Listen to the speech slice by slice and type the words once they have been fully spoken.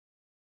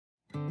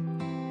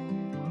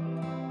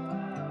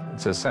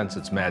It's a sense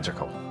it's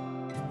magical.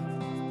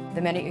 The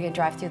minute you can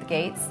drive through the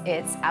gates,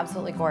 it's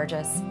absolutely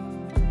gorgeous.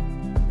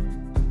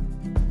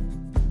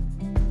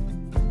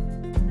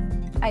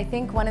 I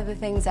think one of the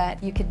things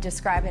that you could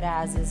describe it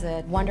as is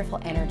a wonderful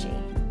energy.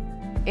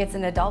 It's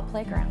an adult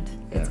playground.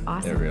 It's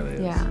awesome. It really is.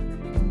 Yeah.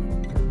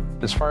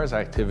 As far as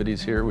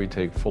activities here, we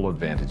take full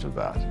advantage of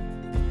that.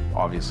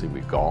 Obviously, we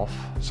golf,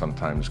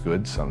 sometimes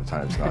good,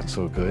 sometimes not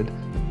so good.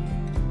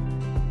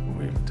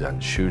 We've done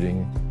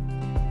shooting.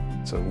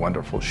 It's a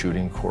wonderful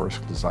shooting course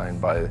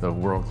designed by the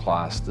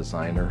world-class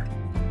designer.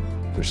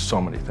 There's so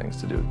many things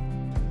to do.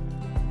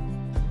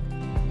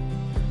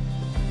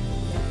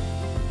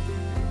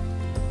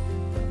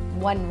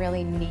 One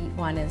really neat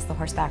one is the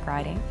horseback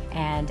riding,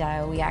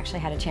 and we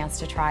actually had a chance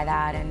to try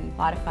that, and a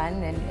lot of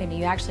fun, and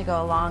you actually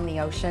go along the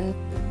ocean.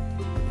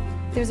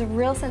 There's a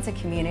real sense of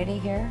community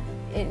here.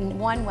 In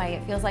one way,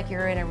 it feels like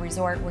you're in a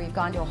resort where you've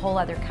gone to a whole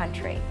other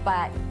country,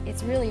 but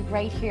it's really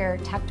right here,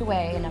 tucked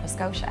away in Nova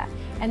Scotia.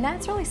 And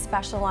that's really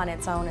special on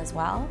its own as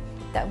well,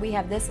 that we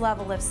have this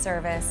level of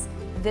service,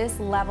 this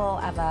level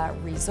of a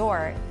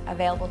resort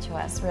available to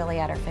us really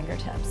at our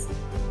fingertips.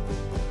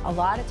 A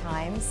lot of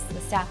times,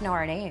 the staff know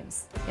our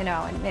names, you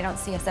know, and they don't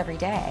see us every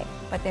day,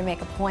 but they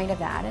make a point of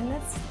that,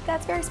 and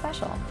that's very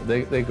special.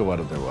 They go out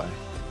of their way.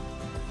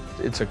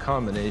 It's a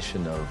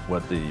combination of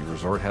what the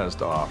resort has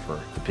to offer,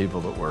 the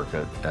people that work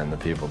it, and the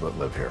people that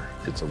live here.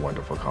 It's a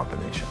wonderful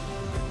combination.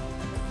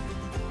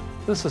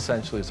 This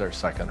essentially is our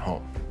second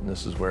home. And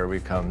this is where we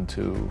come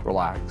to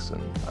relax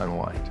and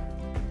unwind.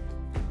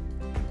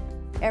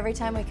 Every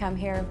time we come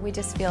here, we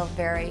just feel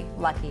very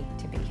lucky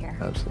to be here.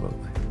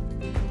 Absolutely.